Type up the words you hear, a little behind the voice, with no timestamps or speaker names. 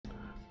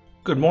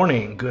Good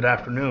morning, good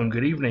afternoon,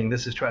 good evening.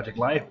 This is Tragic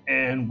Life,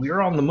 and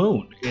we're on the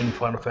moon in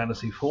Final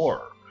Fantasy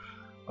IV.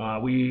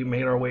 We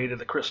made our way to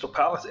the Crystal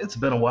Palace. It's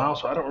been a while,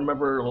 so I don't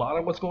remember a lot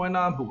of what's going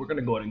on, but we're going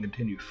to go ahead and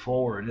continue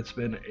forward. It's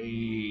been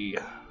a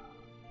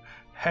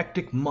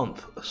hectic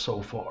month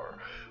so far.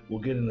 We'll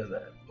get into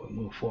that. We'll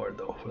move forward,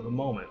 though, for the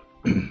moment.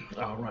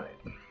 All right.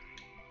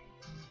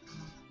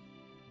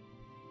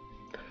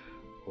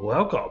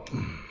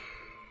 Welcome.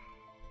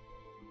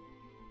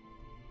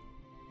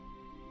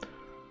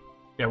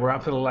 Yeah, we're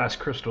after the last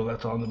crystal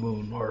that's on the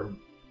moon, or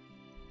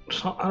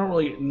I don't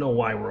really know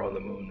why we're on the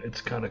moon. It's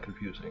kind of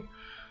confusing.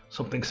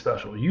 Something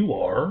special. You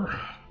are.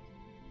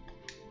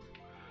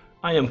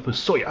 I am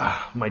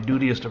Fusoya. My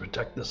duty is to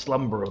protect the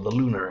slumber of the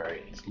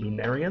Lunarians.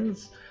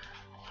 Lunarians?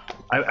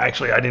 I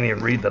didn't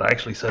even read that. I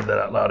actually said that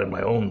out loud in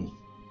my own,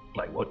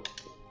 like, what?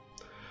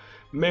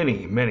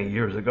 Many, many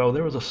years ago,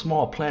 there was a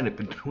small planet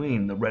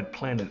between the Red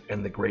Planet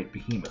and the Great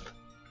Behemoth.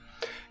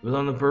 It was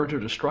on the verge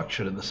of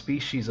destruction, and the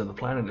species of the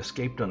planet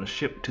escaped on a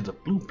ship to the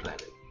Blue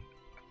Planet.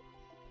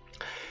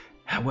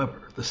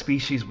 However, the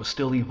species was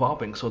still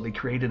evolving, so they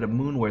created a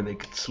moon where they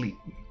could sleep.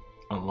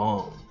 A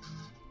long,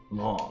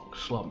 long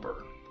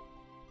slumber.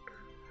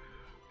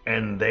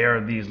 And they are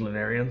these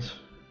Lunarians?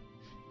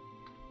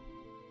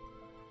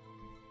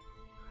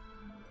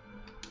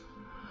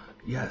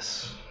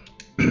 Yes.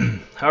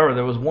 However,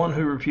 there was one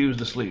who refused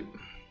to sleep.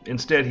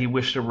 Instead, he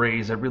wished to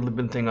raise every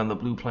living thing on the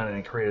Blue Planet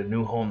and create a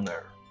new home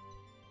there.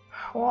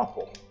 How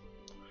awful.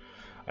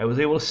 I was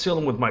able to seal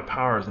him with my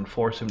powers and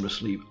force him to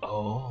sleep.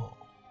 Oh.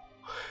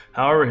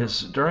 However,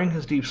 during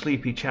his deep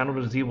sleep, he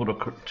channeled his evil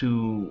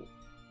to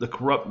the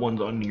corrupt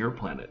ones on your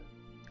planet.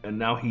 And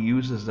now he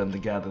uses them to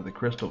gather the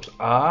crystals.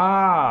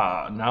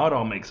 Ah, now it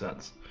all makes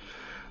sense.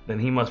 Then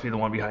he must be the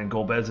one behind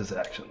Golbez's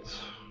actions.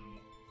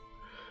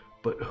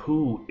 But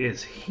who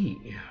is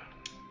he?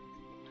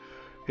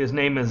 His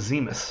name is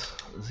Zemus.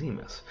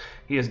 Zemus.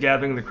 He is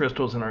gathering the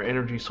crystals in our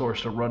energy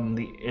source to run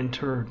the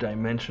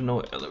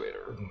interdimensional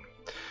elevator.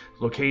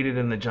 Located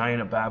in the Giant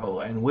of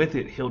Babel, and with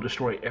it, he'll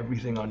destroy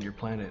everything on your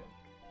planet.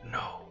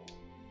 No.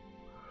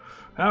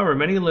 However,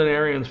 many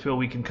Lunarians feel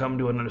we can come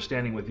to an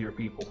understanding with your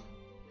people.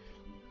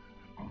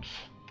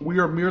 We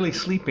are merely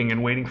sleeping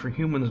and waiting for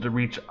humans to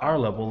reach our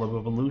level of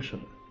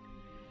evolution.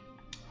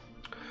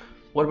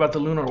 What about the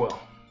lunar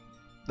well?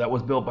 That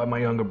was built by my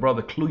younger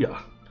brother, Kluya,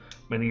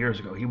 many years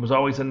ago. He was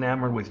always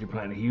enamored with your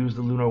planet. He used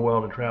the lunar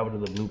well to travel to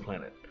the Blue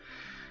Planet.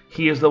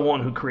 He is the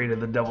one who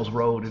created the Devil's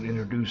Road and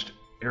introduced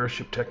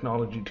airship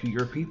technology to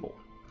your people.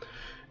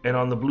 And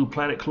on the Blue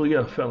Planet,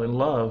 Kluya fell in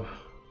love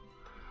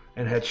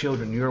and had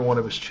children. You're one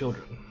of his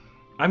children.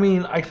 I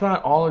mean, I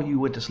thought all of you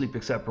went to sleep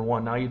except for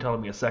one. Now you're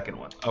telling me a second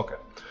one. Okay.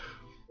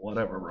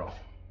 Whatever, bro.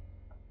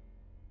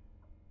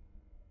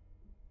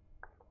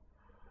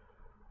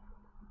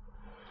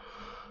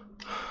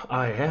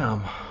 I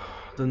am.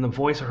 Then the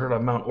voice I heard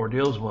on Mount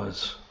Ordeals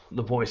was,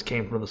 the voice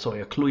came from the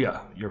Soya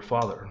Kluya, your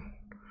father.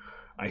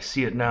 I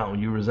see it now.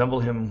 You resemble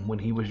him when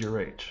he was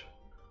your age.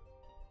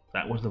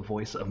 That was the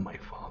voice of my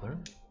father?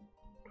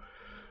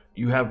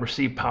 You have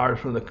received powers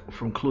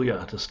from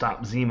Kluya to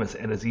stop Zemus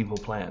and his evil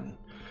plan.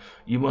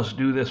 You must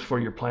do this for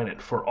your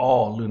planet, for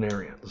all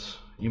Lunarians.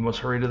 You must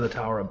hurry to the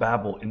Tower of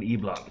Babel in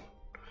Eblan.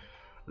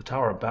 The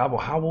Tower of Babel,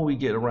 how will we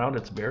get around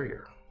its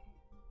barrier?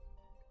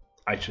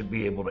 I should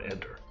be able to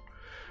enter.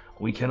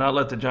 We cannot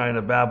let the Giant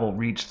of Babel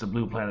reach the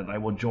Blue Planet. I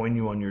will join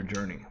you on your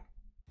journey.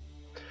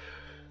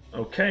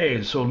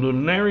 Okay, so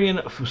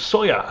Lunarian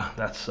Fusoya,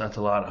 that's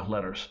a lot of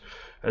letters,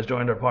 has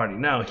joined our party.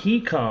 Now,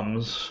 he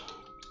comes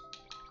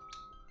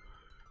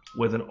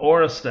with an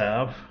aura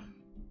staff.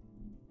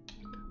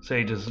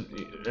 Sage's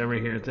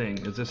every here thing.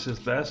 Is this his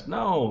best?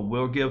 No,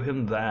 we'll give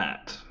him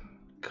that.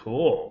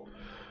 Cool.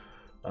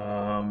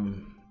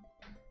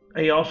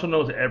 He also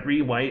knows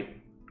every white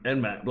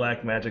and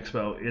black magic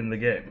spell in the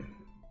game.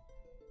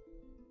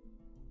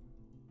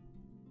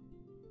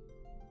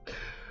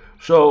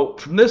 So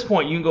from this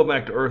point, you can go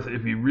back to Earth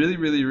if you really,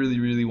 really, really,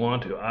 really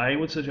want to. I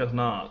would suggest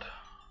not.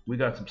 We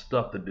got some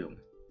stuff to do.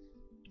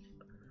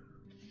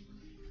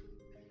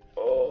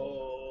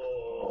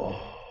 Oh.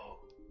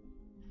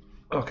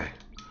 Okay.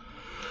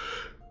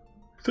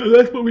 So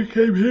that's what we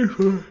came here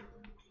for.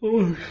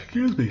 Oh,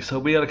 excuse me. So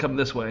we gotta come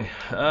this way.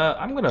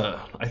 I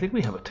think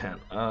we have a tent.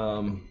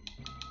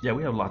 Yeah,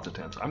 we have lots of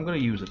tents. I'm gonna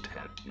use a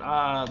tent.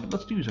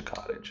 Let's use a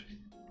cottage.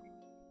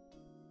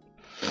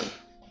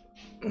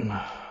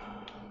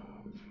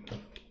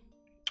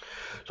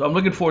 So I'm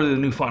looking forward to the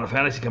new Final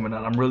Fantasy coming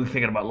out. I'm really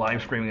thinking about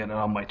live streaming it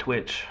on my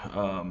Twitch.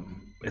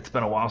 It's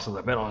been a while since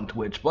I've been on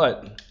Twitch,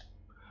 but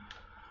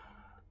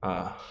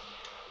alright,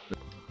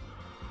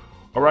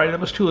 that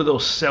was two of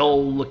those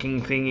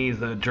cell-looking thingies,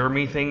 the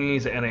germy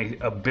thingies, and a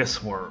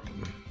abyss worm.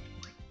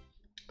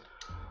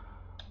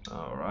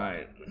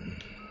 Alright.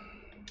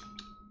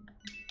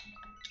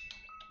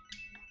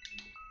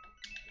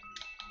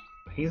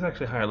 He's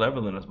actually higher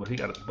level than us, but he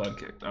got his butt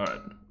kicked.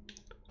 Alright.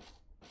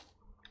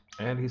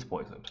 And he's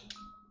poisoned.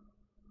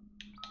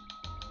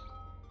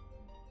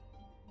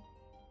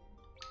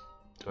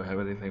 Do I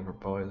have anything for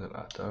poison?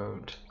 I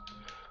don't.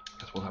 I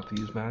guess we'll have to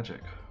use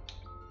magic.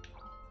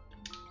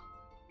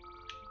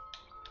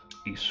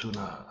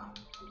 Isuna.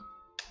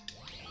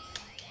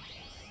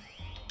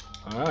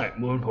 Alright,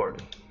 moving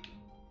forward.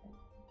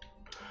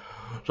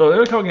 So there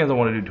are a couple games I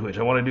want to do to Twitch.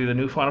 I want to do the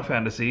new Final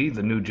Fantasy,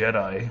 the new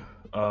Jedi.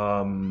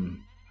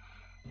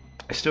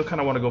 I still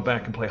kind of want to go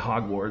back and play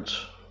Hogwarts.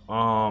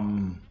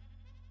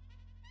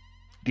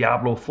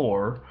 Diablo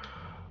 4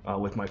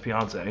 with my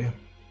fiance.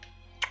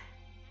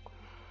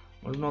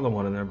 There's another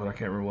one in there, but I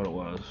can't remember what it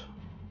was.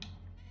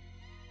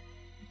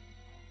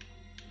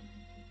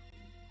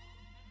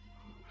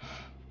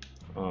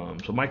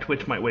 So my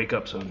Twitch might wake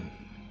up soon.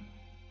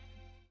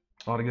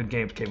 A lot of good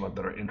games came out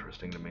that are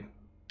interesting to me.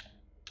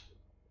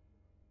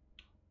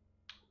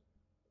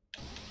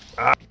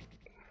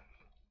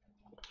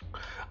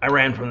 I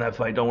ran from that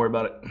fight, don't worry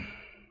about it.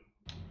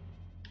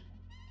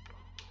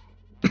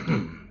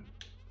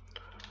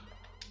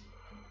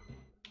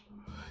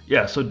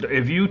 Yeah, so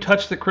if you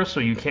touch the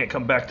crystal, you can't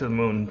come back to the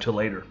moon until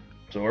later.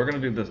 So we're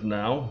going to do this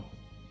now.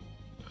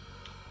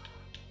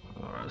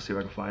 Alright, let's see if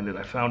I can find it.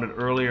 I found it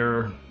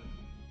earlier.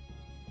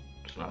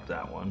 It's not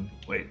that one.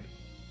 Wait.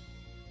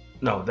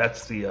 No,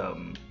 that's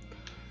the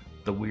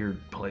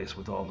weird place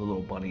with all the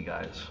little bunny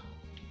guys.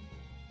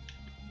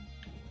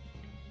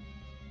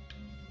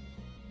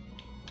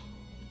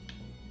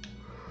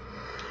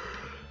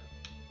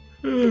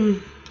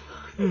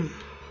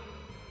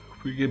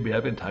 Forgive me,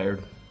 I've been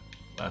tired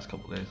last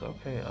couple days.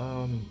 Okay,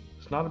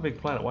 it's not a big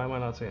planet. Why am I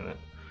not seeing it?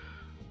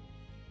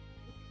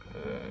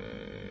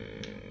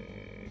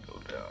 Okay, go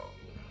down.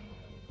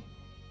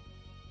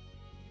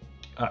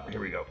 Ah, here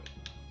we go.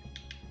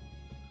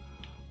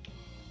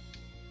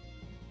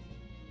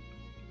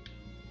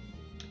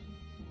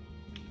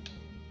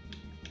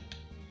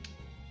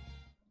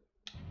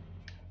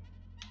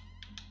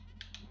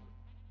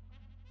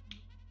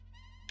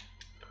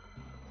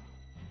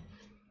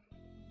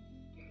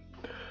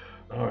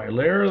 Alright,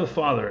 Lair of the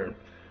Father.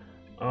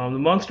 The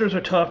monsters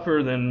are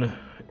tougher than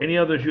any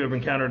others you have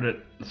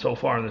encountered so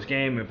far in this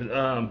game.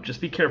 If just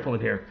be careful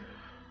in here.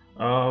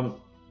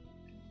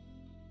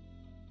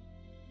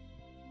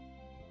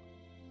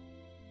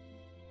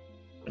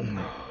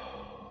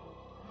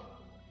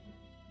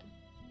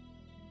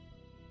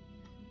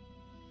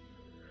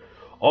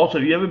 Also,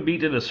 if you haven't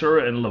beaten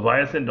Asura and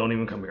Leviathan, don't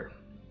even come here.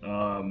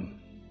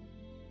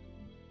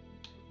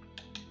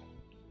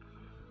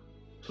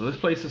 So this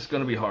place is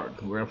going to be hard.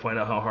 We're going to find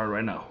out how hard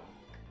right now.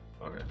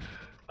 Okay.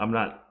 I'm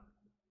not...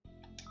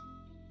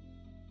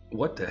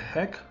 What the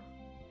heck?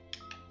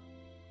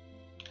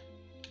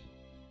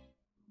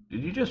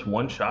 Did you just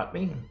one-shot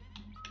me?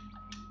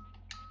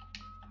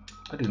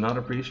 I do not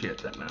appreciate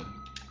that, man.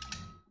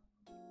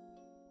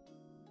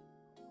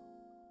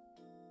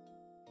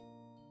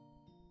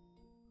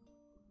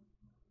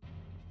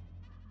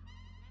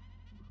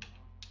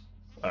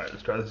 Alright,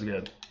 let's try this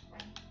again.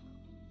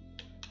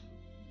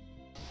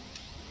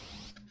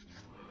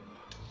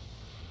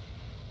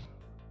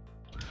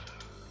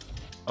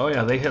 Oh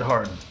yeah, they hit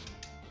hard.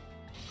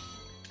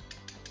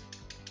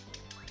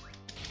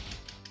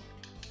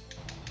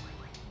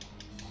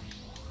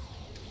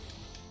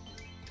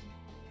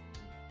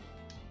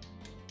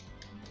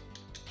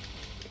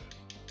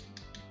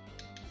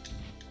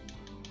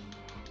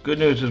 Good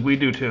news is we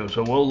do too,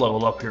 so we'll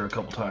level up here a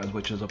couple times,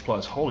 which is a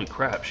plus. Holy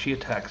crap, she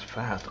attacks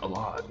fast a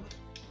lot.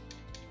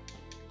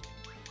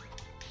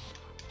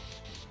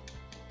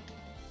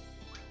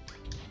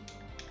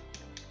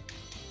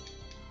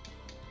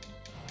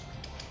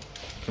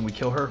 Can we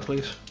kill her,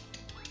 please?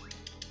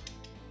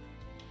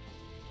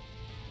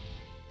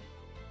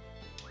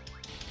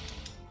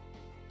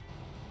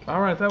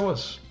 Alright, that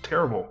was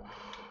terrible.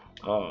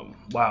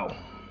 Wow.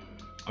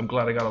 I'm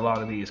glad I got a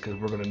lot of these because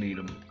we're going to need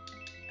them.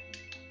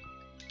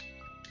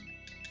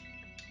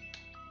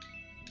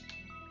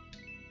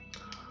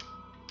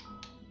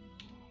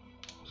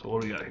 So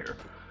what do we got here?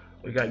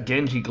 We got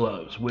Genji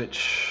gloves,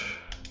 which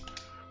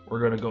we're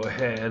going to go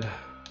ahead.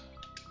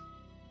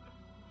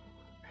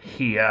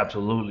 He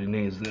absolutely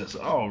needs this.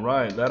 All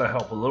right, that'll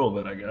help a little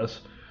bit, I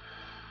guess.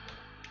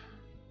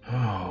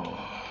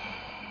 Oh.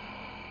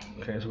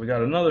 Okay, so we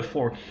got another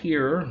fork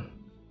here.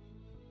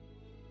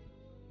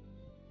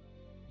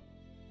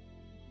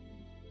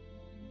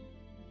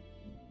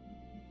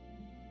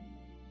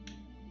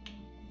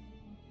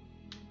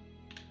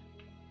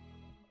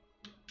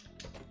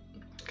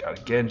 Got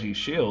a Genji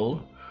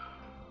shield.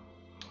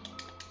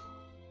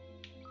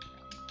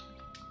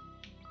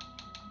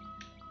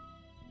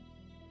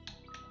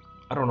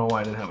 I don't know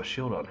why I didn't have a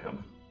shield on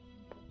him.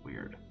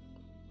 Weird.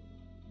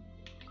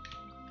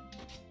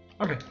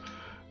 Okay.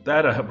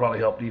 That'll probably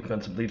help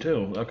defensively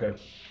too. Okay.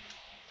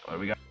 What do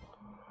we got?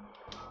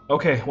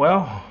 Okay,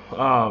 well,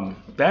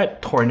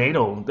 that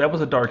tornado, that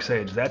was a Dark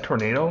Sage. That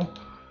tornado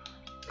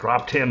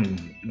dropped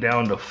him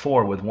down to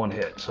 4 with 1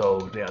 hit.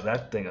 So, yeah,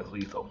 that thing is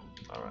lethal.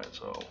 Alright,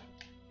 so...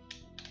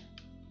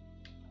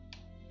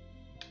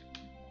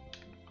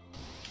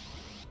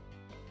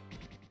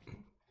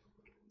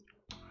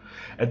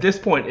 At this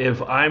point,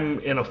 if I'm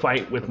in a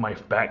fight with my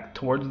back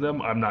towards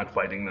them, I'm not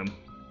fighting them.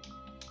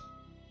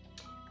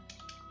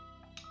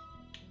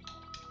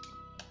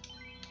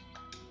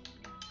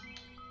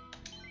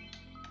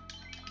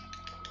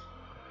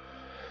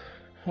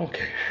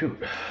 Okay, shoot.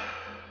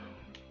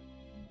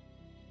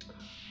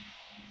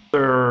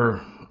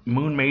 They're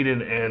Moon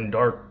Maiden and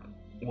Dark,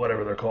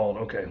 whatever they're called.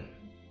 Okay.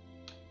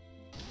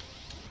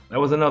 That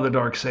was another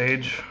Dark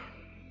Sage.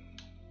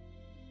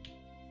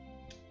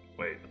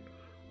 Wait,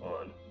 hold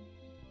on.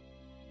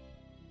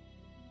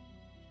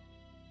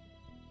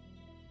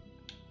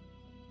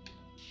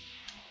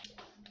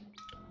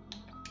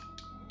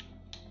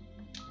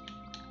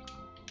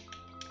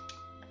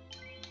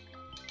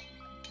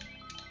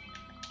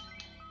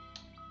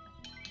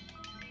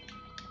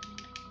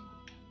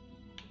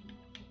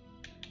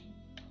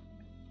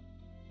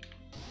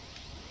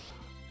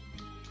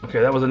 Okay,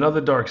 that was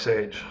another Dark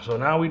Sage. So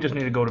now we just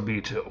need to go to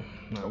B2.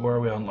 Right, where are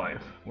we on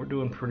life? We're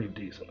doing pretty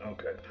decent.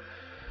 Okay.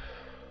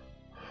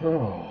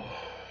 Oh.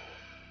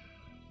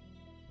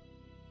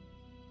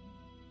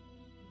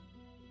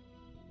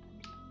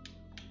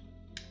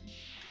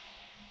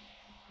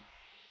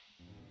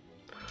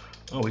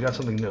 Oh, we got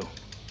something new.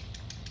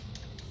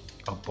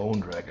 A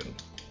bone dragon.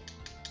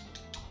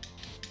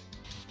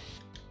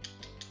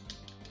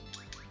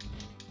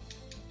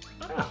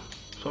 Ah,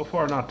 so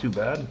far not too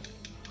bad.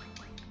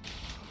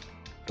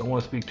 Don't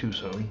want to speak too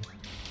soon.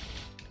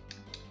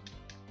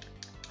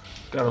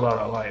 Got a lot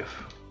of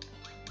life.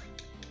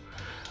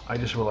 I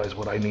just realized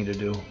what I need to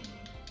do.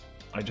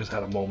 I just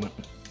had a moment.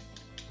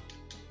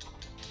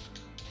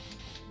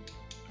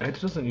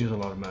 It doesn't use a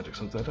lot of magic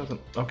since that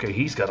doesn't... Okay,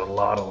 he's got a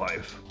lot of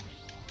life.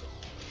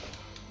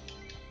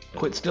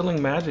 Quit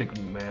stealing magic,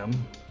 ma'am.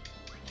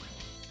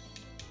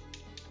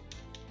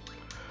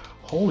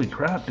 Holy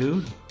crap,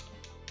 dude.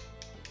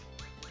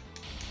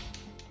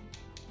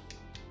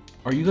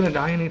 Are you gonna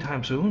die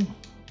anytime soon?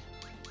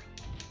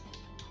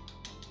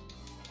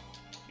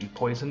 You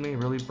poisoned me?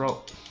 Really,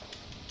 bro?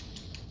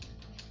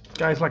 This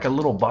guy's like a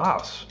little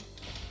boss.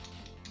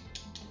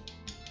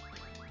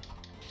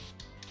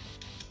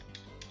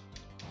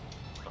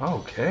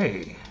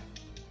 Okay.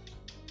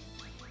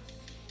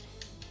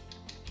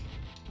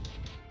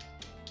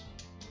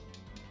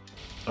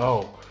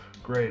 Oh,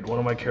 great. One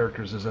of my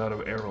characters is out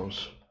of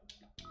arrows.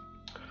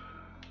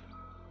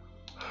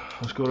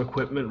 Let's go to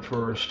equipment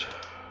first.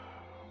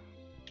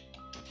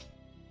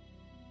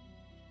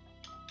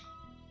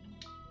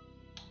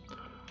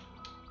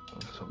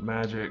 Some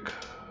magic.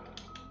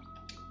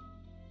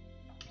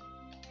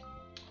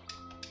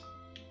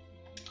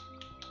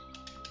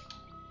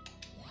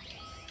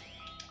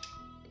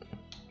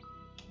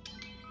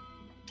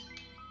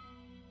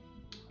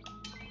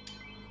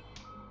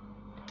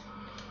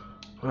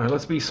 Alright,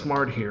 let's be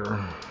smart here.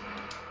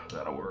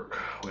 That'll work.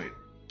 Wait.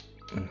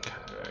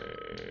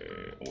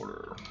 Okay.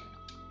 Order.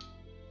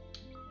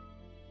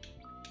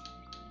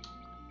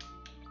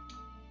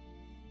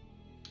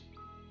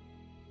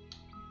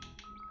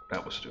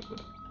 That was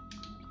stupid.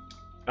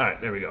 Alright,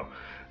 there we go.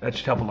 That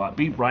should help a lot.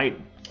 Be right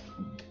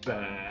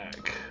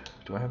back.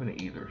 Do I have any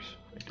ethers?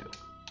 I do.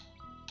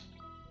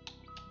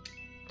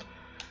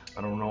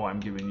 I don't know why I'm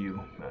giving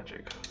you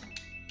magic.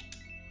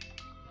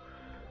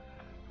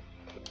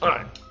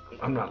 Alright.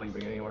 I'm not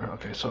leaving anywhere.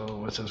 Okay,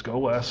 so it says go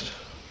west.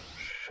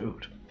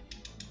 Shoot.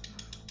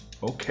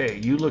 Okay,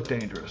 you look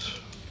dangerous.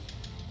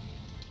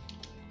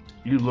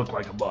 You look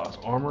like a boss.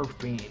 Armor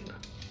Fiend.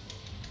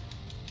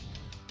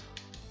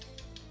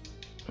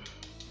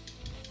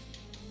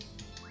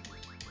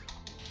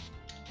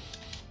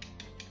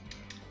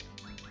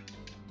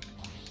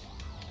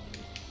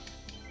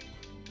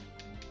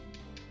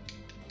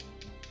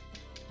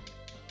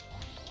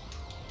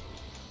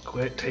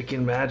 Quit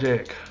taking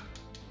magic.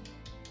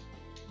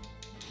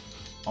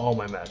 All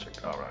my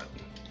magic. Alright.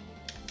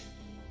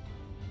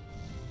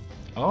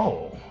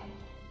 Oh.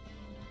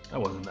 That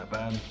wasn't that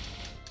bad.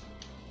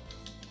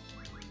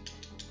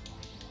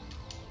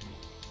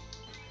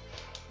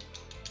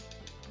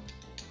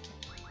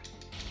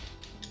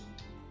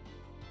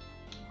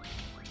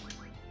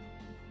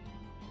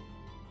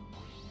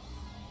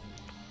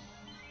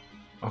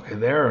 Okay,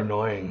 they're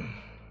annoying.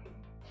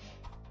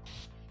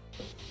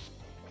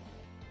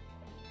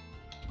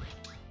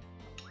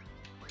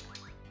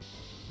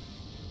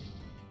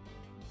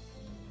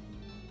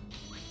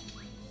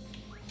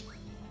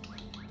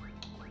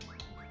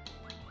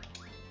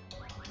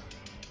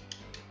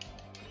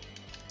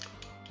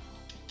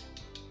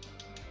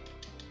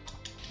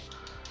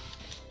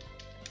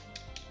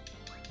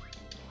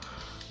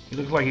 He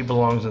looks like he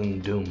belongs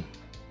in Doom.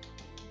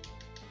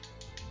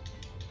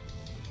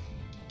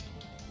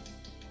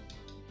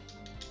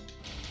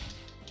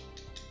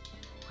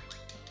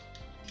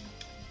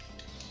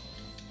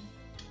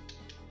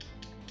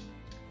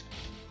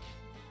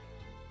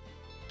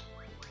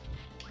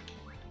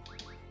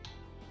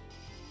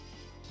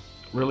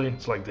 Really?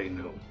 It's like they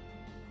knew.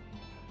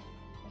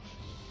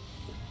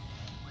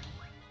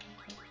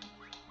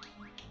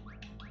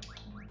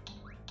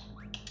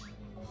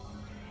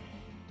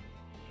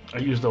 I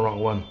used the wrong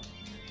one.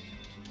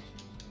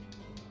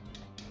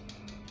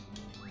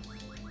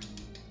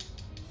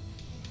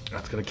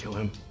 That's gonna kill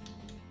him.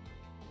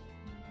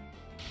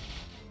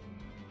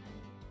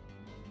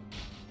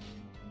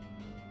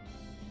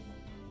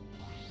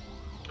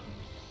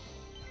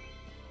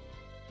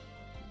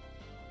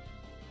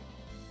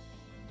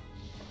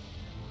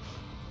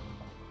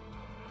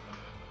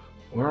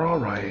 We're all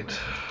right.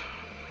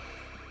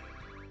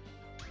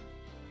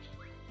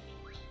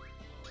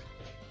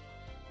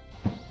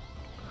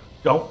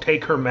 Don't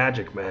take her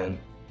magic, man.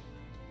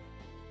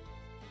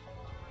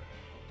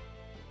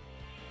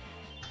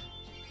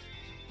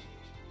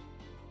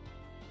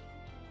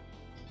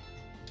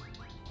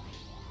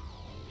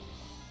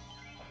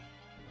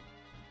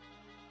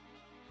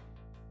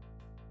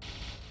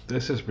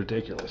 This is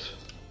ridiculous.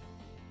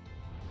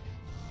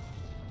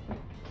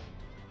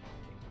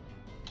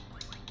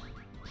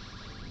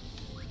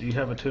 Do you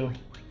have it too?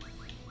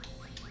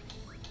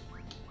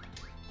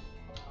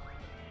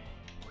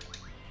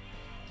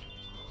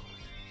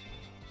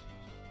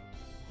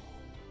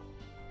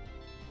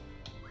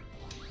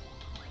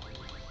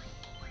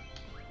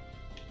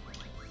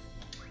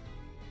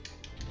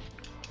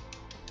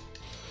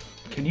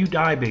 Can you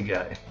die, big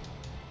guy?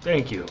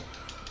 Thank you.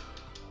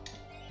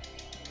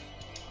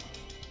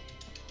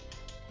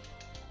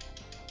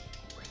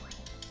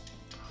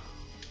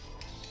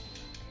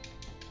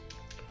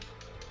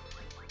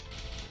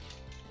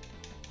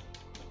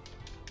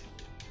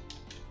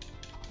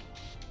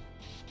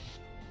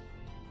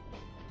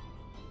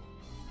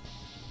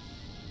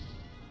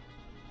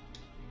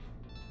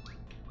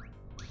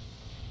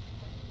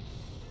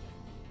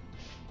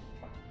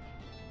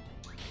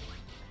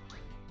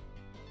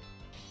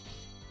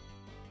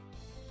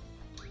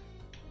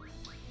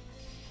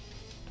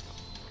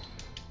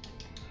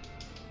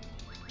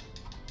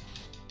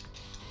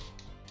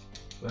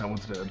 That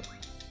one's dead.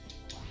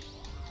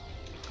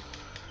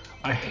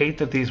 I hate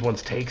that these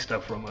ones take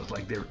stuff from us,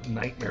 like they're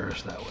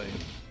nightmarish that way.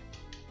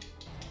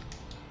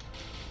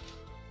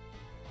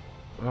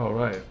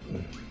 Alright.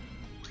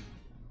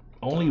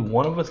 Only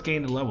one of us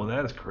gained a level,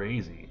 that is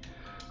crazy.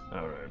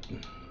 Alright.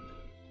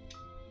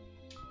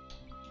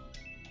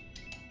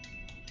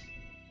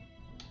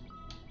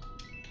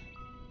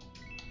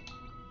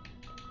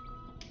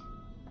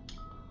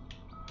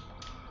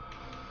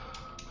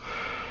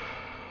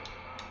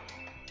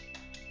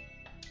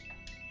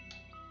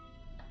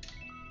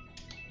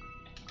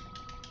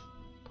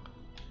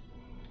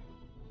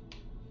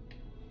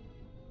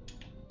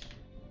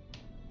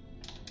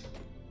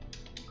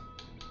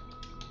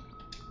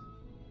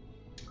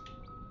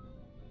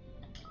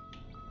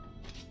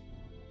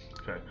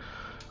 Okay,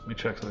 let me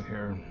check something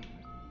here.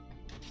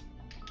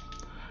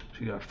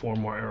 She got 4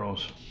 more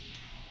arrows.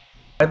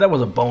 That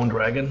was a bone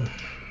dragon.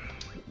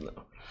 No.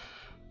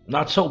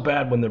 Not so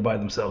bad when they're by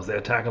themselves. They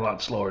attack a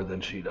lot slower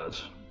than she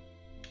does.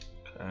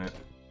 Okay.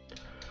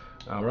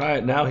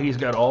 Alright, now he's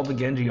got all the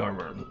Genji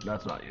armor.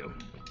 That's not you.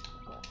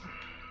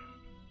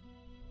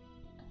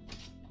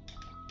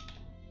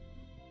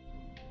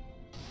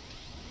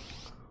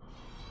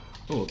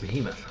 Oh,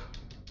 behemoth.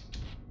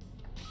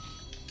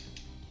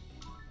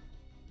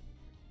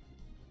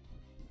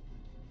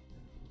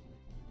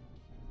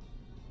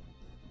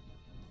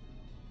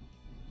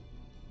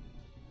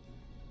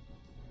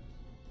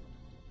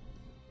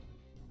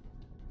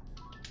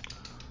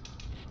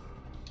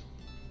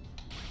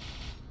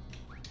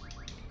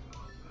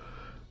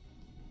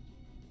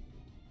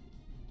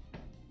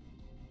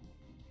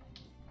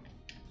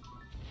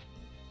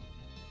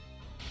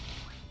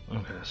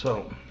 Okay,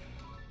 so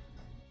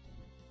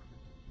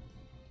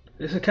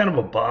this is kind of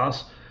a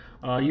boss.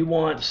 You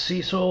want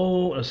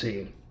Cecil, let's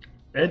see.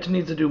 Edge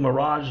needs to do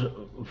Mirage.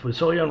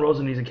 Fusoya and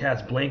Rosa needs to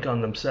cast Blink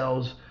on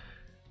themselves.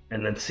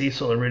 And then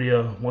Cecil and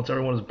Iridia, once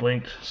everyone is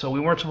blinked. So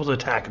we weren't supposed to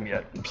attack him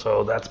yet.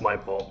 So that's my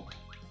fault.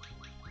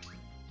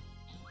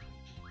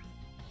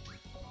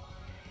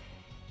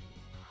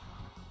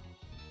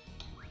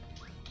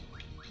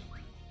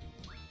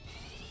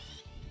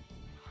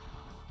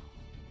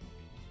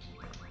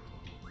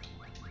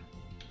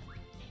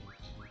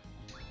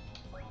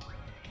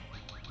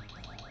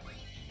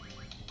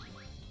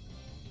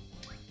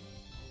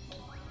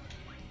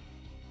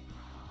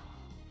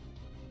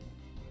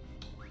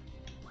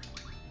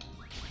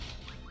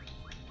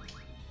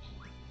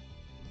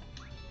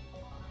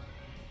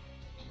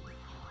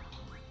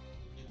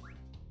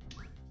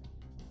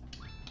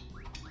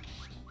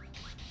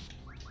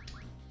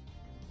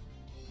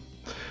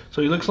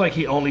 So he looks like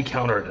he only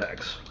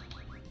counterattacks.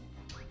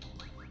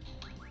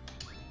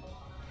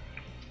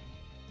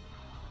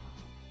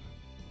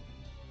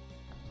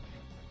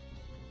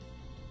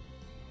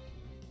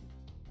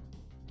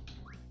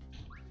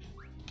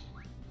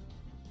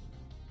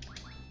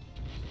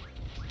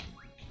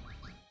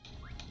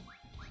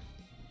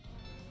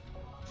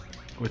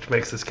 Which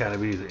makes this kind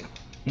of easy.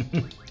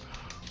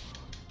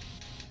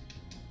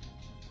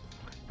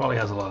 Probably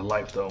has a lot of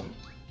life though.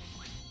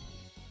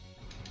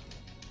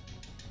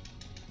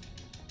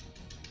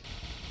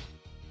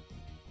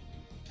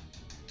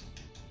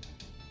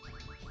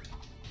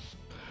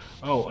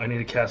 Oh, I need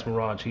to cast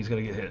Mirage. He's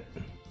gonna get hit.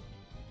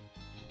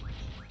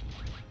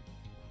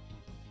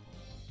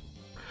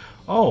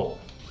 Oh,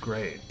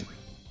 great.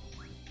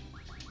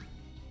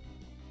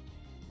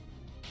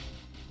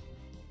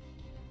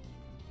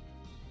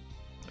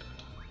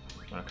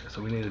 Okay,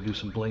 so we need to do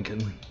some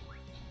blinking.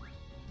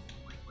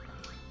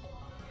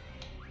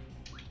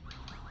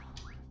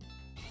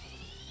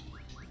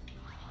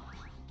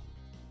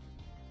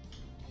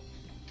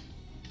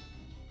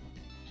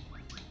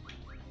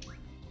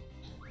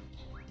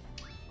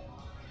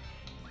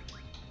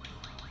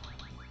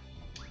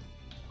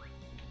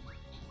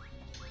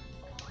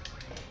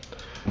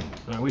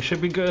 Alright, we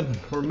should be good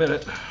for a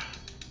minute.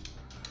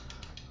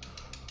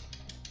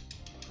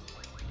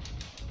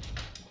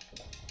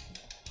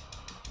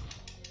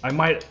 I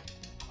might...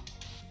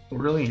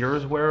 Really?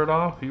 Yours wear it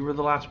off? You were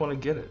the last one to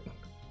get it.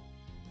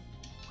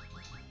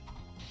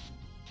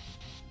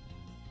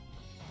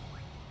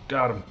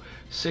 Got him.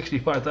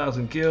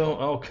 65,000 gil.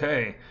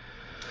 Okay.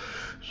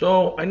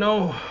 So, I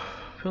know...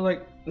 I feel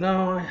like...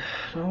 No, I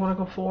don't want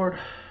to go forward.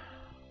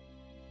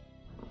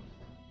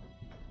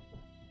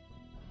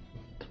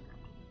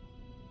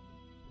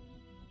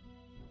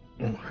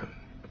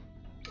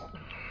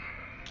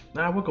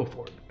 Nah, we'll go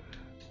for it.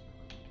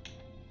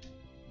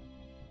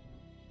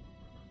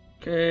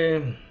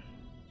 Okay.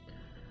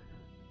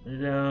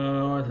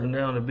 I'm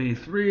down to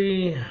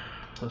B3.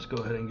 Let's go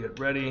ahead and get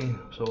ready.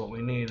 So what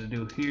we need to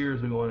do here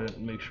is we want to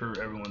make sure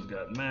everyone's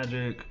got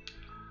magic.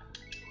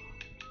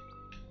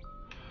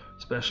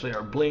 Especially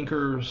our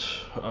blinkers.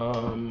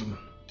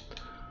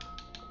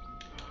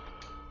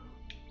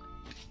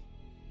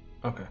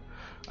 Okay.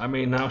 I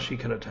mean, now she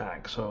can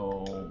attack,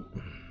 so...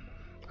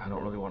 I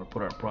don't really want to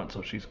put her up front,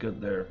 so she's good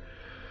there.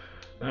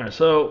 Alright,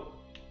 so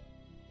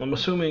I'm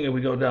assuming if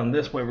we go down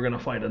this way, we're going to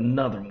find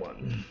another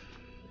one.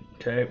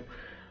 Okay.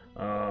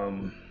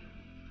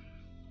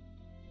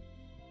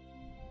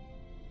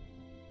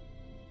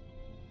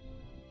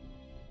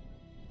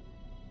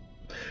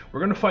 We're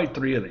going to fight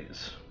 3 of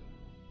these.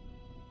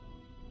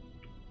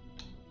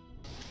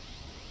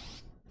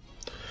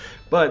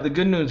 But the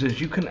good news is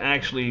you can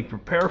actually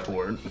prepare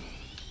for it.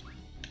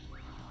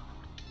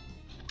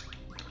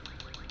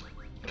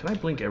 Can I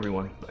blink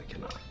everyone? I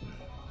cannot.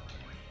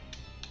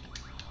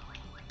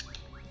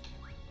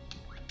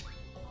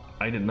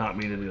 I did not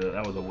mean to do that.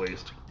 That was a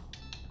waste.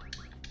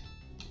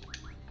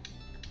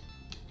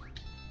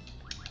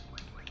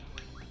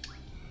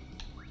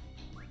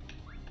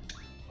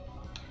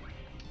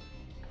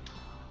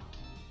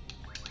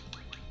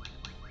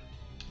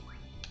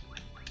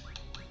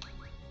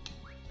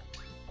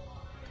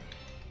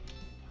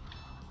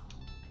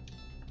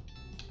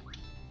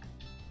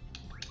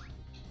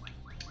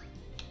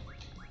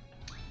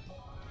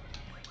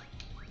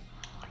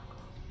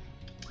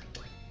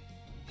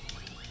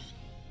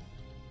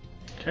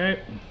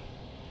 Okay.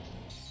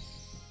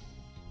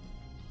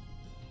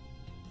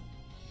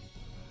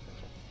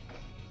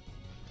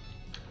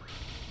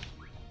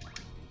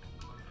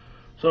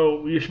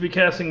 So you should be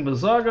casting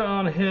Bazaga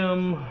on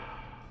him.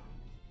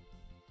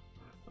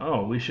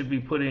 Oh, we should be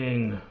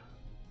putting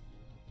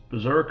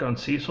Berserk on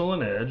Cecil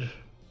and Edge.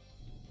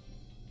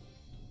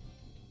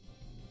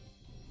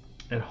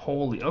 And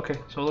Holy. Okay,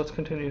 so let's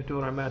continue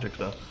doing our magic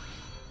stuff.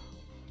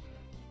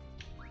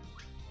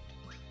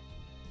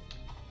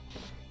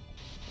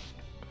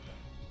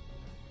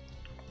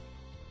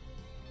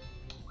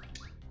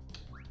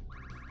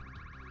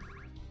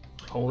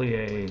 Holy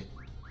A.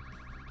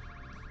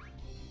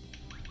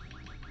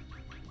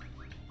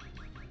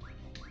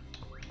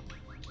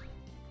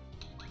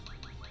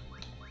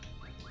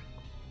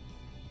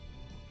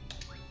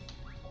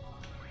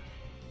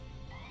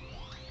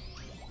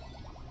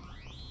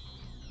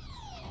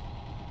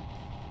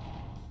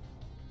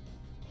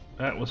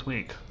 That was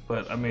weak,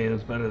 but I mean,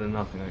 it's better than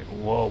nothing. Like,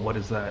 whoa, what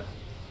is that?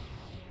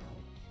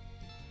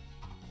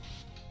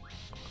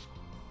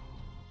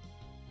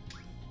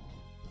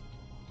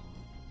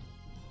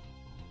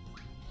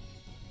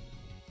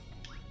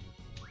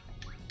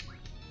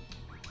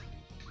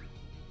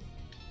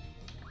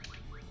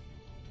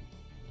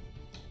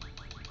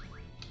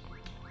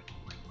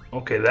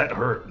 Okay, that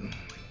hurt.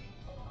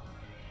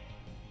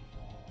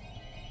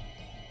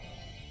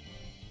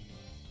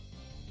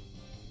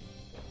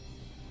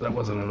 That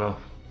wasn't enough.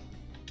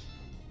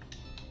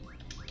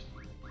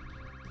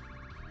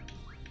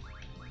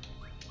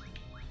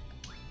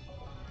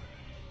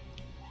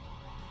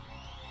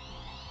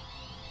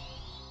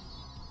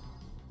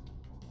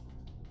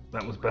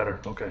 That was better.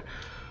 Okay.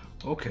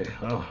 Okay.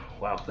 Oh,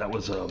 wow. That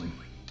was,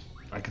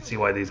 I can see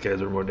why these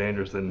guys are more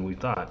dangerous than we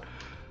thought.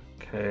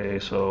 Okay,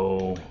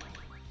 so...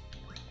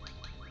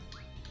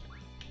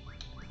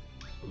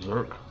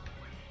 Berserk.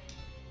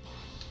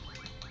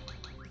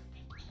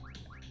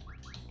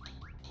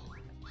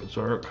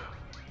 Berserk.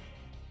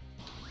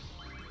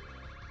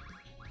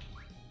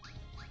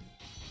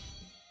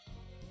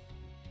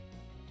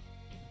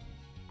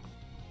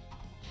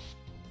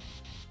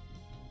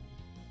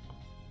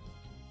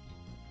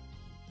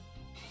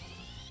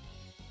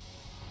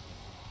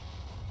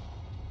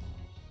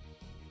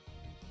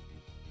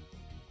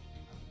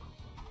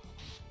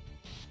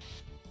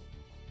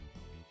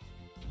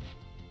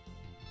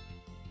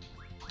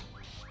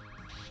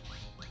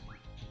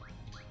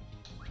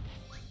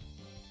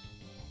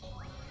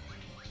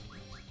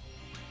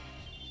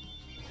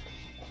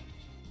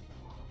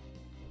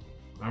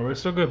 Alright, we're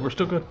still good. We're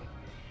still good.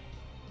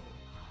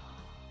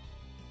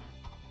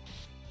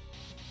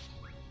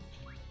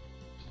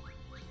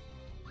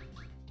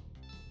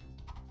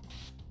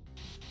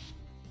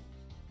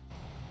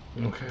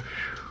 Okay.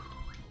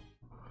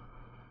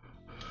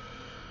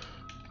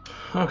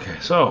 Okay,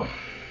 so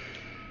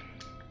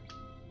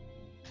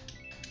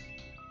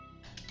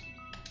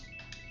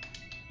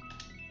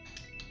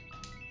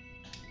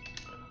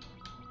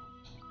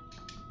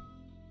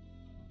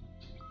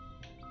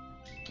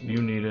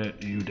You need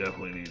it. You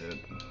definitely need it.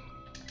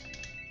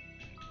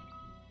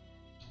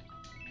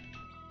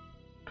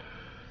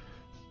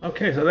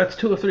 Okay, so that's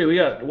 2 of 3. We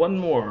got one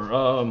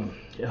more.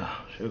 Yeah,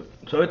 shoot.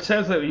 So it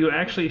says that you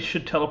actually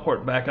should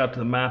teleport back out to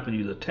the map and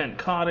use a tent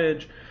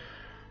cottage.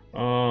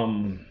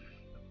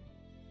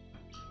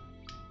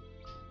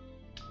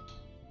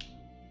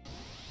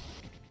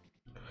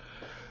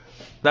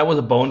 That was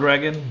a bone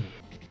dragon.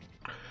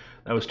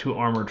 That was 2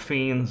 armored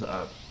fiends.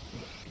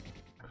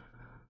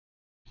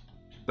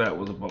 That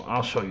was a bone.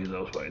 I'll show you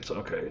those fights.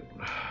 Okay.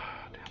 Damn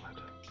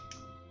it.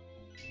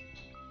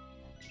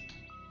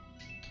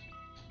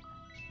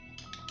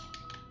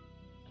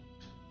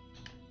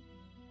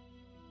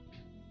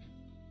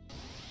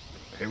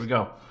 Here we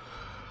go.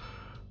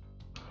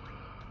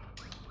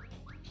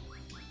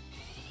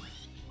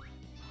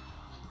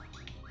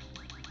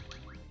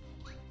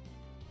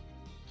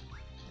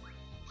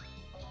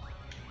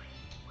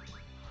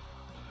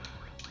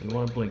 You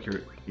want to blink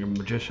your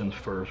magicians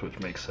first, which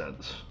makes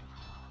sense.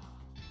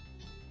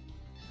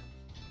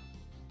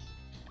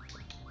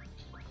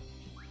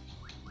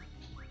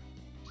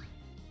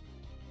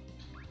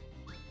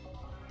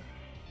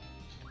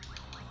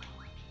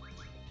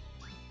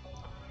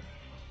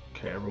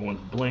 Okay, everyone's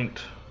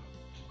blinked.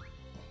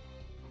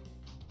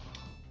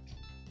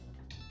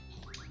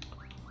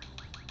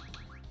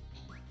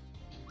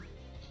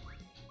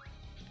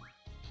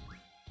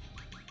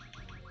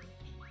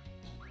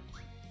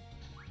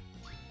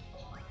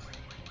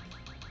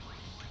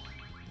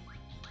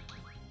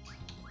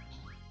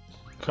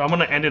 So I'm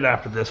gonna end it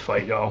after this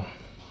fight, y'all.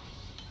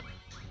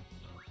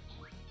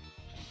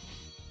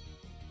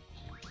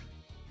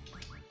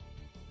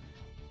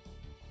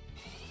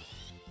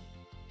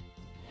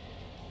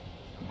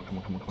 Come on, come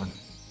on, come on, come on.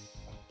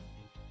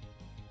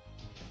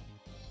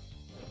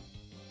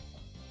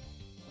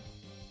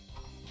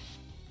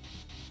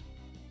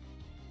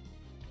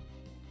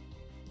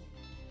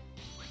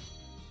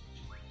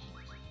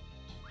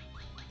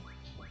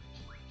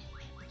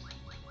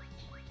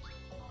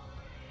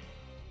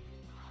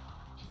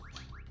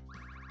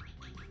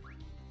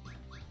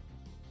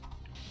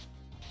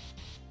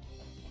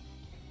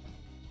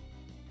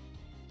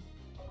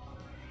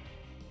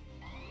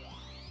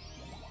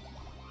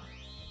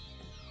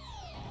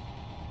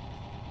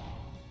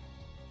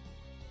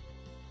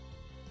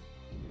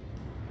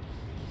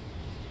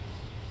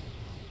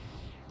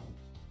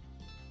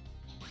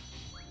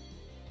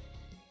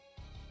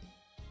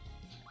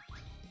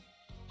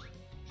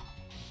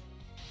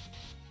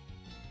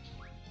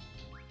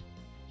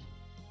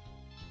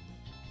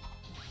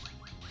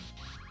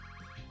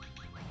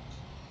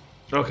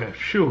 Okay,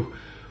 shoo.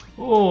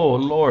 Oh,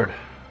 Lord.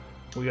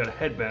 We got a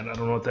headband. I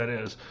don't know what that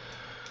is.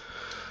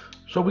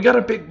 So we got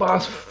a big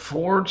boss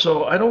forward,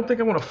 so I don't think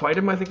I want to fight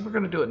him. I think we're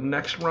going to do it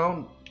next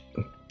round.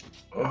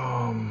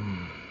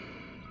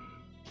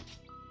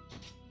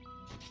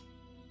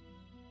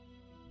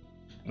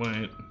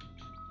 Wait.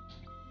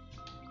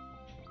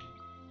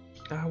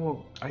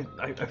 Well,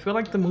 I feel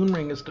like the moon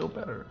ring is still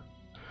better.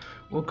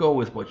 We'll go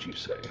with what you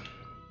say.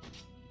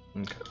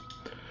 Okay.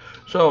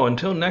 So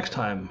until next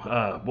time,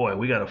 boy,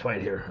 we got to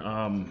fight here.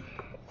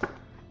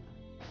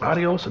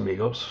 Adios,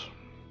 amigos.